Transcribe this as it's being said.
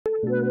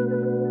My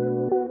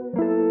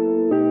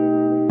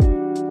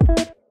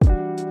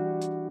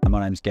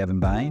name's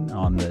Gavin Bain.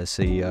 I'm the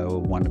CEO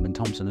of Wunderman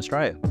Thompson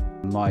Australia.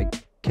 My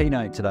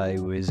keynote today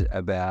was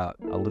about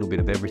a little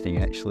bit of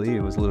everything, actually.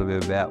 It was a little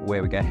bit about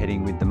where we're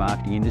heading with the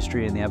marketing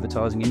industry and the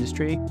advertising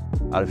industry,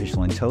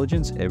 artificial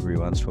intelligence,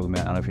 everyone's talking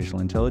about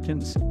artificial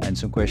intelligence, and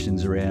some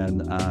questions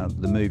around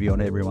the movie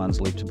on everyone's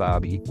lips,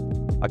 Barbie.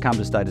 I come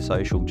to State of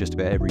Social just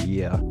about every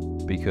year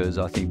because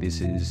I think this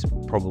is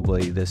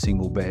probably the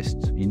single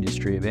best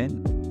industry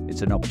event.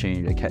 It's an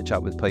opportunity to catch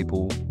up with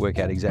people, work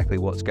out exactly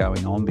what's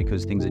going on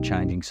because things are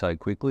changing so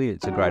quickly.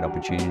 It's a great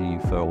opportunity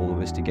for all of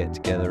us to get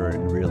together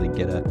and really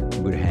get a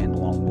good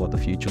handle on what the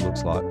future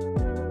looks like.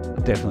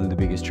 Definitely the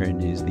biggest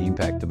trend is the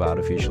impact of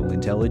artificial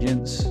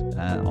intelligence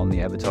on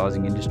the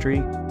advertising industry.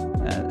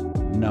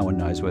 No one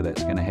knows where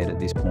that's going to head at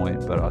this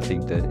point, but I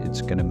think that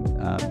it's going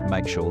to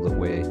make sure that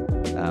we're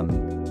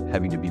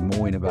having to be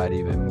more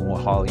innovative and more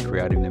highly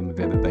creative than we've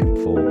ever been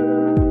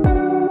before.